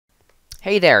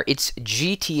Hey there, it's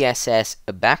GTSS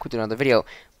back with another video,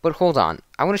 but hold on,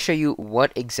 I want to show you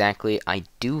what exactly I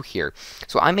do here.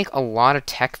 So I make a lot of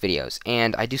tech videos,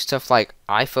 and I do stuff like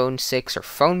iPhone 6 or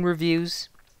phone reviews.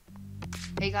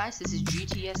 Hey guys, this is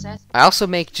GTSS. I also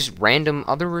make just random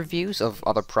other reviews of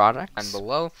other products and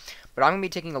below, but I'm going to be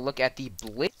taking a look at the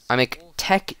Blitz. I make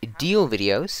tech deal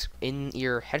videos in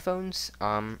your headphones.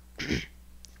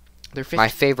 They're my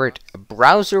favorite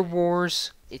browser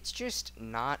wars. It's just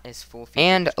not as full.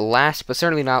 And last but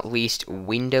certainly not least,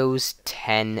 Windows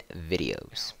 10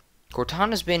 videos.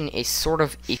 Cortana's been a sort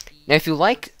of... Now, if you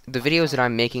like the videos that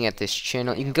I'm making at this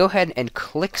channel, you can go ahead and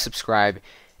click subscribe,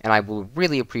 and I will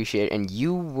really appreciate it, and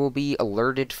you will be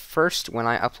alerted first when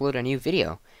I upload a new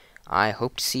video. I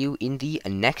hope to see you in the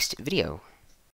next video.